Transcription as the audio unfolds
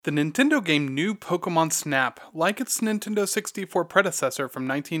The Nintendo game New Pokemon Snap, like its Nintendo 64 predecessor from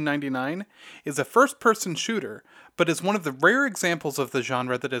 1999, is a first-person shooter, but is one of the rare examples of the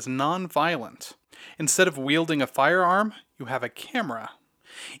genre that is non-violent. Instead of wielding a firearm, you have a camera.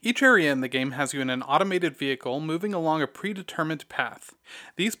 Each area in the game has you in an automated vehicle moving along a predetermined path.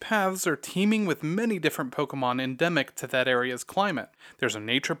 These paths are teeming with many different Pokemon endemic to that area's climate. There's a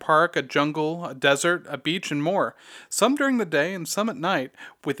nature park, a jungle, a desert, a beach, and more, some during the day and some at night,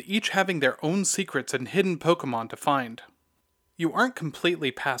 with each having their own secrets and hidden Pokemon to find. You aren't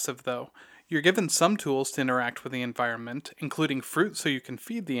completely passive, though. You're given some tools to interact with the environment, including fruit so you can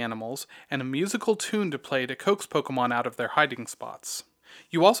feed the animals, and a musical tune to play to coax Pokemon out of their hiding spots.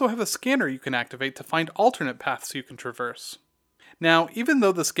 You also have a scanner you can activate to find alternate paths you can traverse. Now, even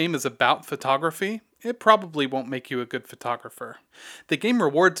though this game is about photography, it probably won't make you a good photographer. The game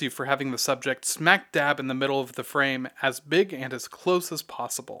rewards you for having the subject smack dab in the middle of the frame, as big and as close as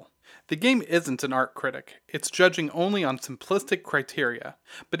possible. The game isn't an art critic, it's judging only on simplistic criteria,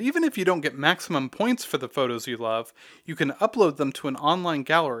 but even if you don't get maximum points for the photos you love, you can upload them to an online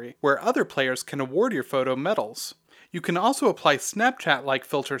gallery where other players can award your photo medals. You can also apply Snapchat-like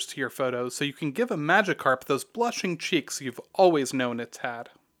filters to your photos so you can give a Magikarp those blushing cheeks you've always known it's had.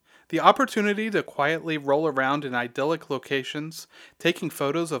 The opportunity to quietly roll around in idyllic locations, taking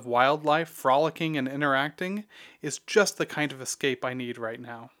photos of wildlife, frolicking and interacting, is just the kind of escape I need right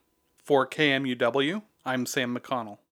now. For KMUW, I'm Sam McConnell.